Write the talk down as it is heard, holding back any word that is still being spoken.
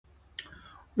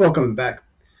Welcome back.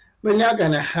 We're now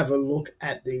going to have a look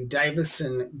at the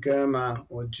Davisson-Germer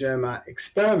or Germer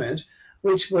experiment,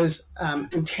 which was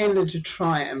intended to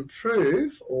try and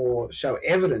prove or show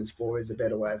evidence for, is a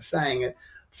better way of saying it,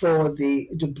 for the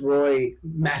de Broglie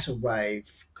matter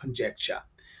wave conjecture.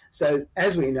 So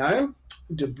as we know,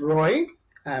 de Broglie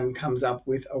comes up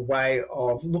with a way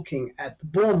of looking at the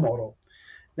Bohr model.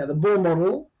 Now the Bohr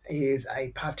model is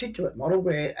a particulate model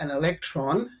where an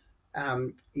electron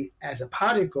as a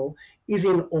particle is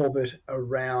in orbit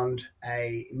around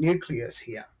a nucleus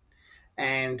here.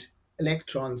 And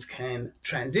electrons can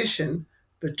transition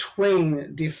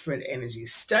between different energy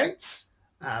states.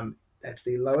 That's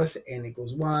the lowest, n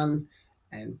equals 1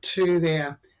 and 2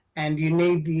 there. And you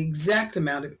need the exact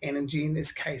amount of energy. In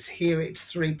this case here,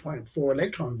 it's 3.4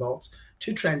 electron volts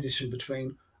to transition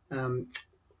between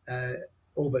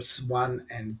orbits 1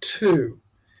 and 2.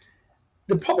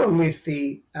 The problem with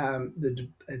the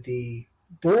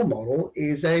Bohr model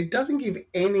is that it doesn't give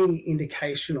any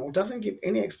indication or doesn't give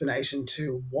any explanation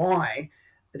to why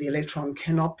the electron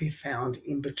cannot be found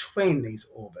in between these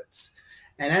orbits.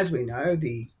 And as we know,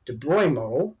 the de Broglie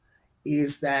model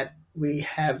is that we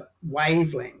have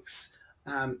wavelengths,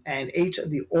 and each of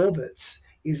the orbits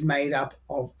is made up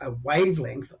of a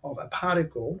wavelength of a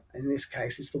particle. In this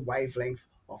case, it's the wavelength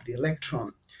of the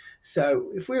electron. So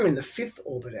if we're in the fifth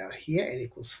orbit out here, n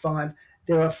equals 5,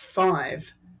 there are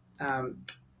 5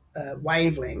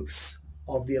 wavelengths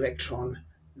of the electron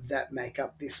that make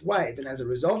up this wave, and as a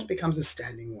result it becomes a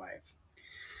standing wave.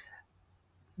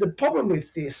 The problem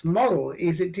with this model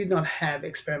is it did not have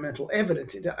experimental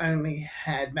evidence. It only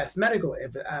had mathematical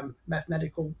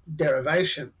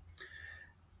derivation.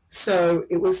 So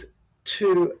it was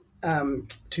to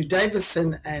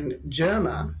Davisson and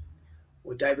Germer,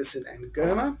 or Davisson and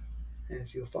Germer,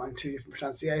 as you'll find 2 different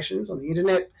pronunciations on the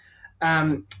internet,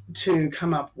 to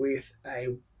come up with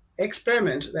a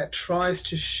experiment that tries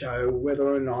to show whether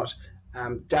or not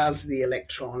does the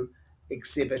electron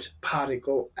exhibit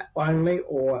particle only,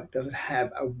 or does it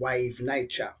have a wave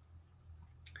nature.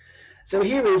 So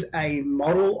here is a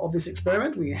model of this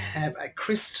experiment. We have a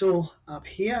crystal up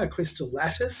here, a crystal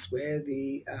lattice, where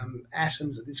the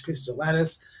atoms of this crystal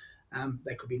lattice,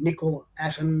 they could be nickel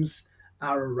atoms,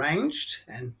 are arranged,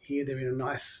 and here they're in a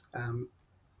nice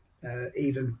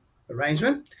even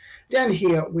arrangement. Down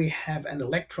here we have an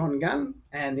electron gun,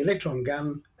 and the electron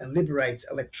gun liberates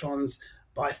electrons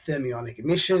by thermionic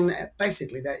emission.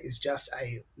 Basically that is just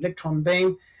an electron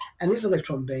beam, and this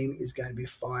electron beam is going to be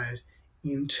fired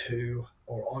into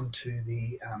or onto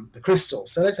the crystal.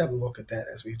 So let's have a look at that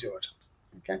as we do it.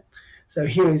 Okay, so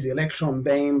here is the electron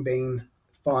beam being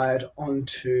fired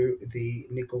onto the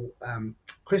nickel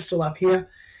crystal up here,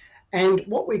 and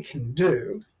what we can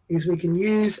do is we can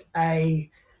use a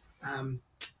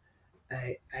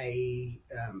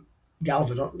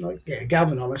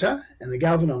galvanometer, and the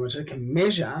galvanometer can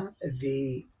measure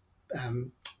the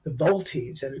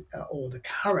voltage or the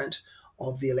current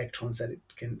of the electrons that it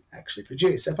can actually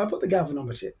produce. So if I put the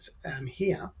galvanometer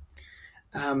here,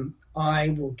 I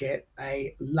will get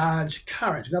a large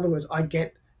current. In other words, I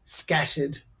get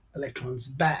scattered electrons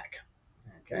back.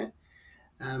 Okay,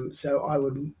 so I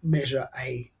would measure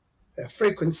a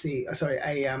frequency,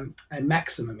 a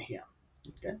maximum here.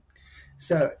 Okay,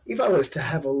 so if I was to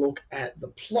have a look at the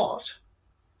plot,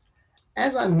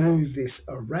 as I move this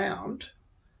around,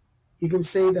 you can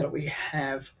see that we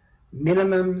have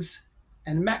minimums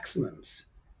and maximums,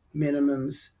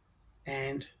 minimums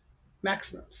and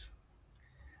maximums.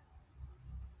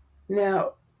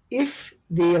 Now, if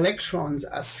the electrons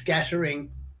are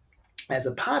scattering as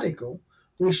a particle,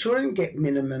 we shouldn't get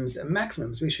minimums and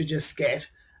maximums. We should just get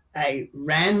a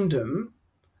random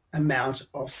amount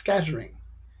of scattering.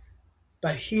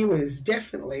 But here was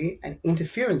definitely an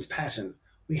interference pattern.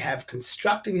 We have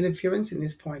constructive interference in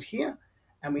this point here,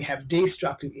 and we have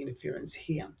destructive interference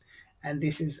here. And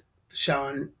this is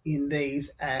shown in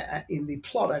these in the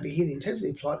plot over here, the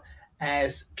intensity plot,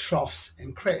 as troughs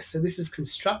and crests. So this is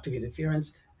constructive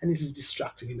interference, and this is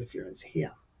destructive interference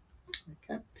here.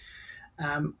 Okay,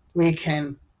 we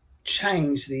can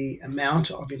change the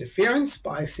amount of interference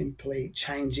by simply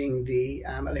changing the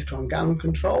electron gun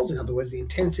controls, in other words, the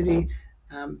intensity.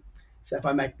 So if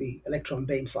I make the electron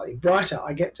beam slightly brighter,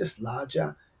 I get just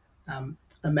larger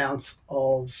amounts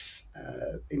of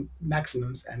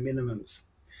maximums and minimums.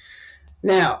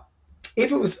 Now,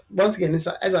 if it was, once again, as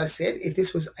I said, if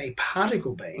this was a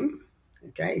particle beam,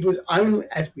 okay, if it was only,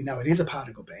 as we know it is a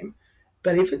particle beam,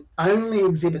 but if it only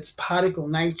exhibits particle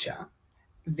nature,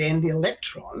 then the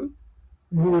electron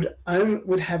would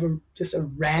have just a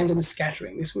random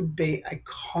scattering. This would be a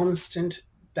constant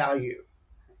value.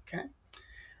 Okay,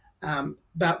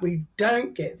 But we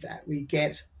don't get that. We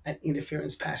get an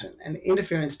interference pattern. And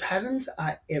interference patterns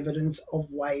are evidence of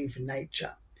wave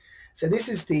nature. So this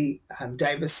is the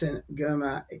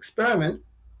Davisson-Germer experiment,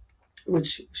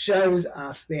 which shows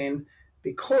us then,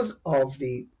 because of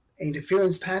the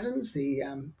interference patterns, the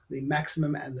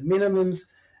maximum and the minimums,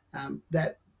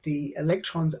 that the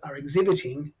electrons are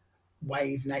exhibiting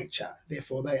wave nature.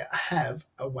 Therefore, they have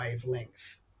a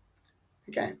wavelength.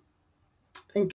 Okay, thank you.